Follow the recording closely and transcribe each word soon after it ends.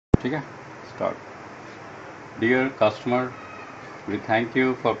ठीक है, start. Dear customer, we thank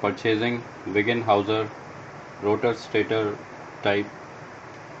you for purchasing Wigan-Hauser rotor stator type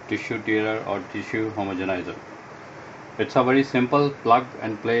tissue tearer or tissue homogenizer. It's a very simple plug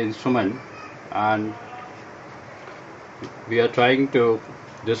and play instrument, and we are trying to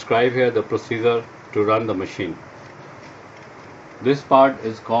describe here the procedure to run the machine. This part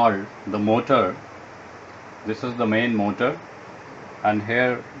is called the motor. This is the main motor, and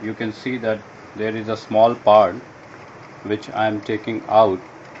here you can see that there is a small part which I am taking out.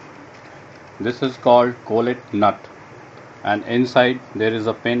 This is called collet nut, and inside there is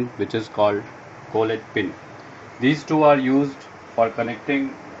a pin which is called collet pin. These two are used for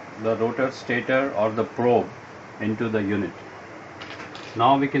connecting the rotor stator or the probe into the unit.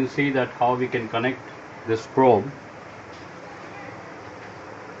 Now we can see that how we can connect this probe.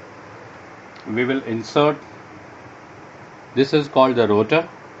 We will insert, this is called the rotor,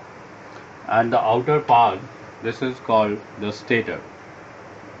 and the outer part, this is called the stator.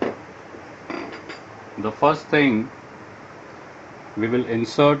 The first thing, we will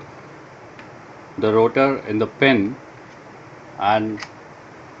insert the rotor in the pin, and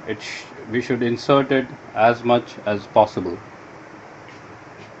we should insert it as much as possible.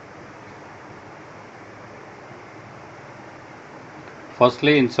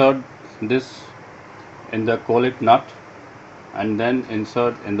 Firstly, insert this in the collet nut and then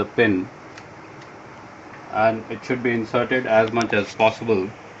insert in the pin, and it should be inserted as much as possible.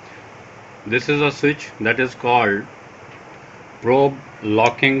 This is a switch that is called probe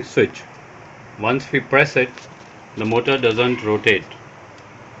locking switch. Once we press it, the motor doesn't rotate.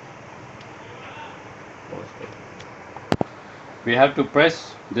 We have to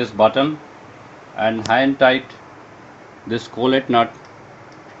press this button and hand tight this collet nut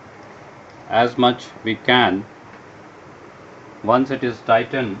as much we can. Once it is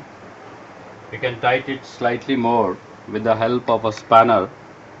tightened, we can tighten it slightly more with the help of a spanner.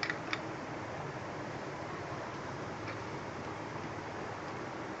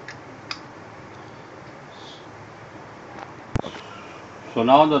 So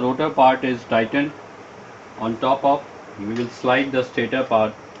now the rotor part is tightened. On top of, we will slide the stator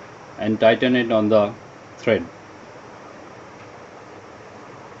part and tighten it on the thread.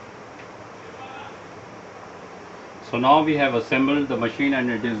 So now we have assembled the machine and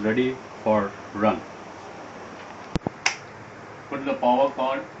it is ready for run. Put the power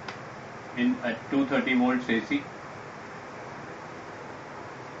cord in at 230 volts AC.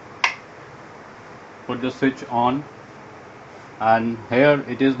 Put the switch on, and here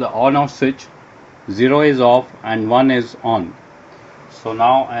it is the on off switch. 0 is off and 1 is on. So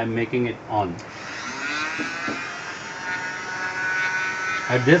now I am making it on.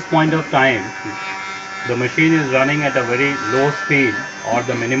 At this point of time, the machine is running at a very low speed or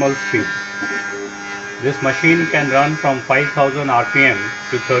the minimal speed. This machine can run from 5000 rpm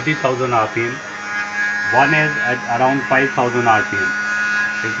to 30,000 rpm. One is at around 5000 rpm.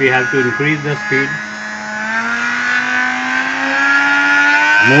 If we have to increase the speed,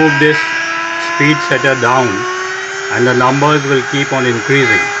 move this speed setter down and the numbers will keep on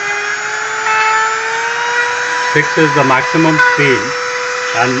increasing. 6 is the maximum speed,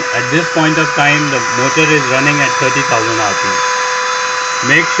 and at this point of time the motor is running at 30,000 rpm.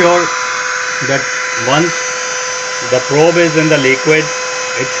 Make sure that once the probe is in the liquid,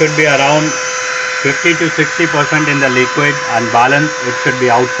 it should be around 50 to 60% in the liquid, and balance it should be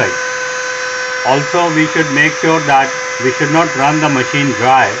outside. Also, we should make sure that we should not run the machine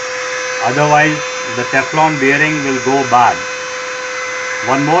dry, otherwise the Teflon bearing will go bad.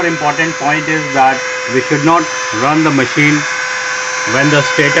 One more important point is that we should not run the machine when the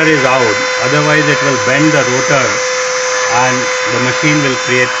stator is out, otherwise it will bend the rotor and the machine will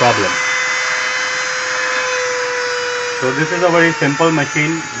create problem. So this is a very simple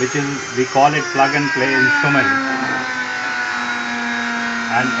machine, which is, we call it plug and play instrument,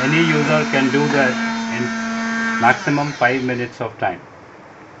 and any user can do that in maximum 5 minutes of time.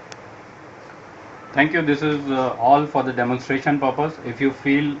 Thank you. This is all for the demonstration purpose. If you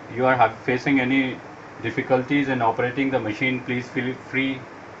feel you are facing any difficulties in operating the machine, please feel free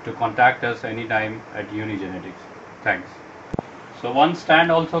to contact us anytime at Unigenetics. Thanks. So one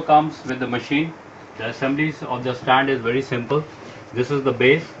stand also comes with the machine. The assemblies of the stand is very simple. This is the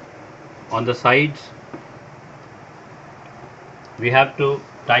base. On the sides, we have to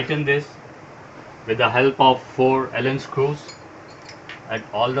tighten this with the help of 4 Allen screws at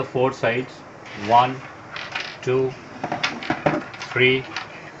all the 4 sides. 1, 2, 3,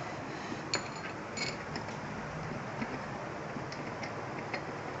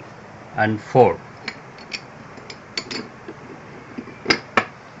 and 4.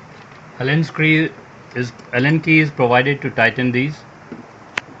 Allen key is provided to tighten these.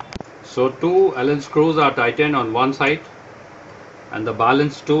 So 2 Allen screws are tightened on one side and the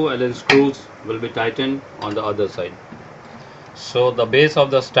balance 2 Allen screws will be tightened on the other side. So the base of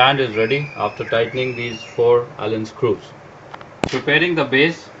the stand is ready after tightening these 4 Allen screws. Preparing the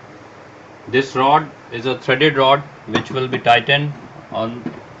base, this rod is a threaded rod which will be tightened on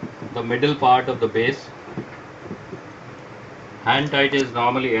the middle part of the base. Hand tight is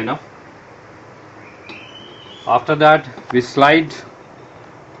normally enough. After that, we slide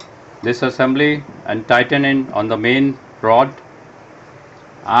this assembly and tighten in on the main rod,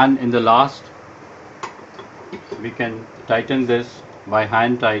 and in the last we can tighten this by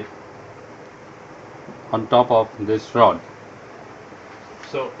hand tight on top of this rod.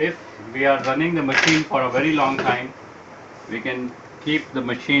 So if we are running the machine for a very long time, we can keep the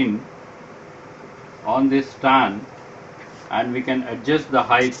machine on this stand and we can adjust the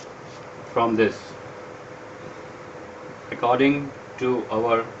height from this according to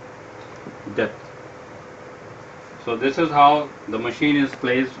our depth. So this is how the machine is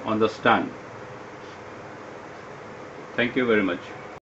placed on the stand. Thank you very much.